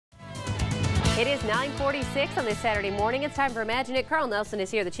It is 9:46 on this Saturday morning. It's time for Imagine It. Carl Nelson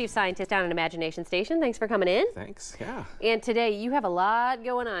is here, the chief scientist down at Imagination Station. Thanks for coming in. Thanks, yeah. And today you have a lot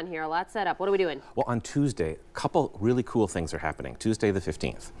going on here, a lot set up. What are we doing? Well, on Tuesday, a couple really cool things are happening. Tuesday the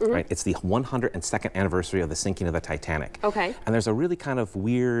 15th, right? It's the 102nd anniversary of the sinking of the Titanic. Okay. And there's a really kind of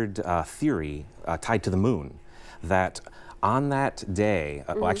weird theory tied to the moon that on that day,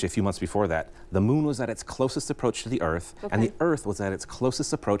 well, actually a few months before that, the moon was at its closest approach to the Earth, and the Earth was at its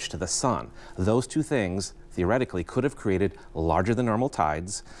closest approach to the sun. Those two things, theoretically, could have created larger than normal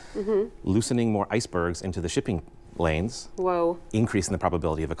tides, loosening more icebergs into the shipping lanes, increasing the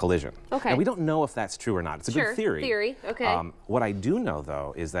probability of a collision. Okay. Now, we don't know if that's true or not. It's a good theory. Okay. What I do know,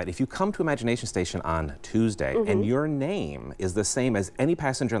 though, is that if you come to Imagination Station on Tuesday and your name is the same as any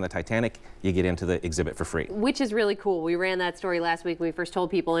passenger on the Titanic, you get into the exhibit for free. Which is really cool. We ran that story last week when we first told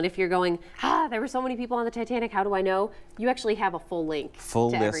people, and if you're going, there were so many people on the Titanic, how do I know? You actually have a full link to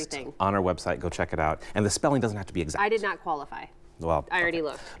list everything. On our website. Go check it out. And the spelling doesn't have to be exact. I did not qualify. Well, I already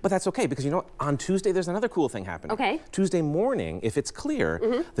looked. But that's okay, because you know what? On Tuesday, there's another cool thing happening. Okay. Tuesday morning, if it's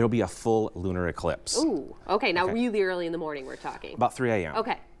clear, there'll be a full lunar eclipse. Ooh, okay. Now really early in the morning we're talking. About 3 a.m.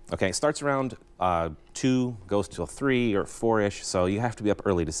 Okay. Okay, it starts around 2, goes till 3 or 4-ish, so you have to be up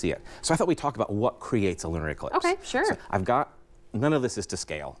early to see it. So I thought we'd talk about what creates a lunar eclipse. Okay, sure. So I've got, none of this is to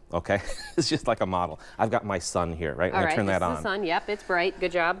scale, okay? It's just like a model. I've got my sun here, right? I'm gonna turn that on. This is the sun, yep, it's bright,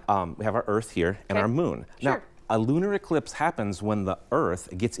 good job. We have our Earth here and our moon. Sure. Now, a lunar eclipse happens when the Earth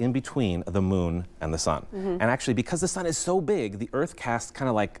gets in between the moon and the sun. And actually, because the sun is so big, the Earth casts kind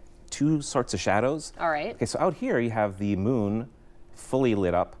of like two sorts of shadows. All right. Okay, so out here you have the moon fully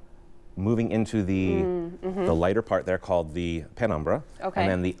lit up, moving into the lighter part there called the penumbra. Okay.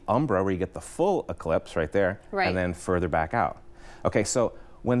 And then the umbra, where you get the full eclipse right there, and then further back out. Okay, so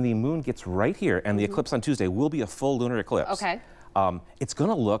when the moon gets right here, and the eclipse on Tuesday will be a full lunar eclipse, it's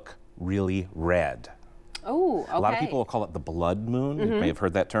gonna look really red. Oh, okay. A lot of people will call it the blood moon. You may have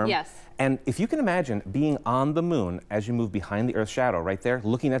heard that term. Yes. And if you can imagine being on the moon as you move behind the Earth's shadow right there,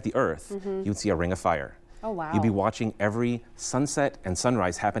 looking at the Earth, you would see a ring of fire. Oh, wow. You'd be watching every sunset and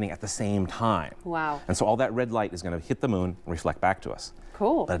sunrise happening at the same time. Wow. And so all that red light is going to hit the moon and reflect back to us.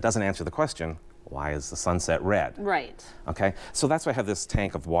 Cool. But it doesn't answer the question, why is the sunset red? Right. Okay, so that's why I have this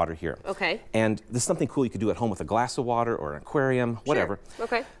tank of water here. Okay. And this is something cool you could do at home with a glass of water or an aquarium, whatever. Sure.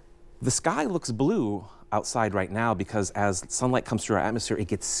 Okay. The sky looks blue outside right now because as sunlight comes through our atmosphere, it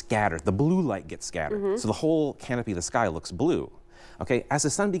gets scattered. The blue light gets scattered. So the whole canopy of the sky looks blue. Okay, as the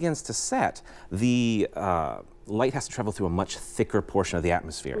sun begins to set, the light has to travel through a much thicker portion of the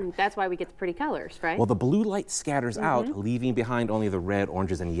atmosphere. That's why we get the pretty colors, right? Well, the blue light scatters out, leaving behind only the red,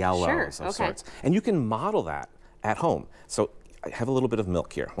 oranges, and yellows of sorts. And you can model that at home. So I have a little bit of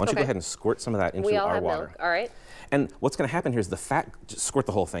milk here. Why don't you go ahead and squirt some of that into our water. Milk. All right. And what's going to happen here is the fat, just squirt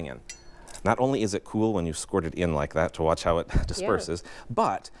the whole thing in. Not only is it cool when you squirt it in like that to watch how it disperses,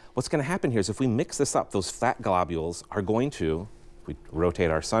 but what's going to happen here is if we mix this up, those fat globules are going to, if we rotate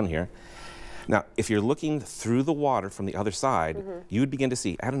our sun here, now if you're looking through the water from the other side, you would begin to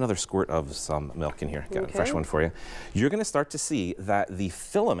see, add another squirt of some milk in here, got a fresh one for you. You're going to start to see that the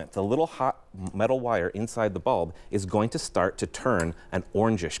filament, the little hot metal wire inside the bulb, is going to start to turn an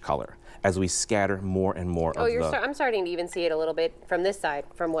orangish color as we scatter more and more of the... I'm starting to even see it a little bit from this side,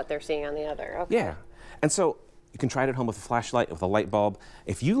 from what they're seeing on the other. Okay. Yeah, and so you can try it at home with a flashlight, with a light bulb.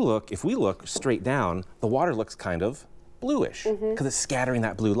 If we look straight down, the water looks kind of bluish because it's scattering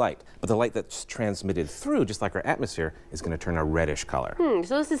that blue light. But the light that's transmitted through, just like our atmosphere, is going to turn a reddish color.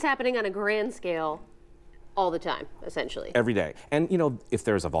 So this is happening on a grand scale all the time, essentially. Every day. And you know, if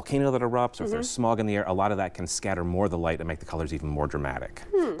there's a volcano that erupts or if there's smog in the air, a lot of that can scatter more of the light and make the colors even more dramatic.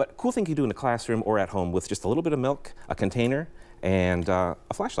 But cool thing you do in a classroom or at home with just a little bit of milk, a container, and a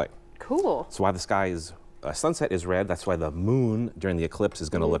flashlight. Cool. So why the sky is, sunset is red, that's why the moon during the eclipse is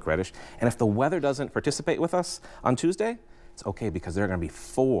going to look reddish. And if the weather doesn't participate with us on Tuesday, it's okay because there are going to be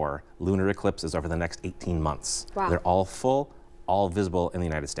 4 lunar eclipses over the next 18 months. Wow. They're all full, all visible in the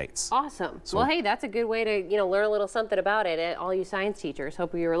United States. Awesome. So, well, hey, that's a good way to, learn a little something about it. All you science teachers,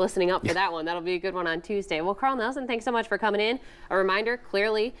 hope you were listening up for that one. That'll be a good one on Tuesday. Well, Carl Nelson, thanks so much for coming in. A reminder,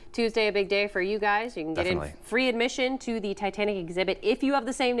 clearly, Tuesday, a big day for you guys. You can get in free admission to the Titanic exhibit if you have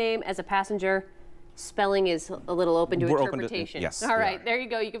the same name as a passenger. Spelling is a little open to interpretation. Yes. All right, there you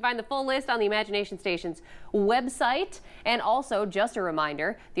go. You can find the full list on the Imagination Station's website. And also, just a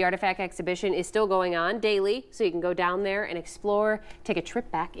reminder, the Artifact exhibition is still going on daily, so you can go down there and explore, take a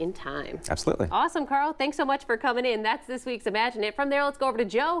trip back in time. Absolutely. Awesome, Carl. Thanks so much for coming in. That's this week's Imagine It. From there, let's go over to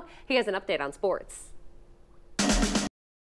Joe. He has an update on sports.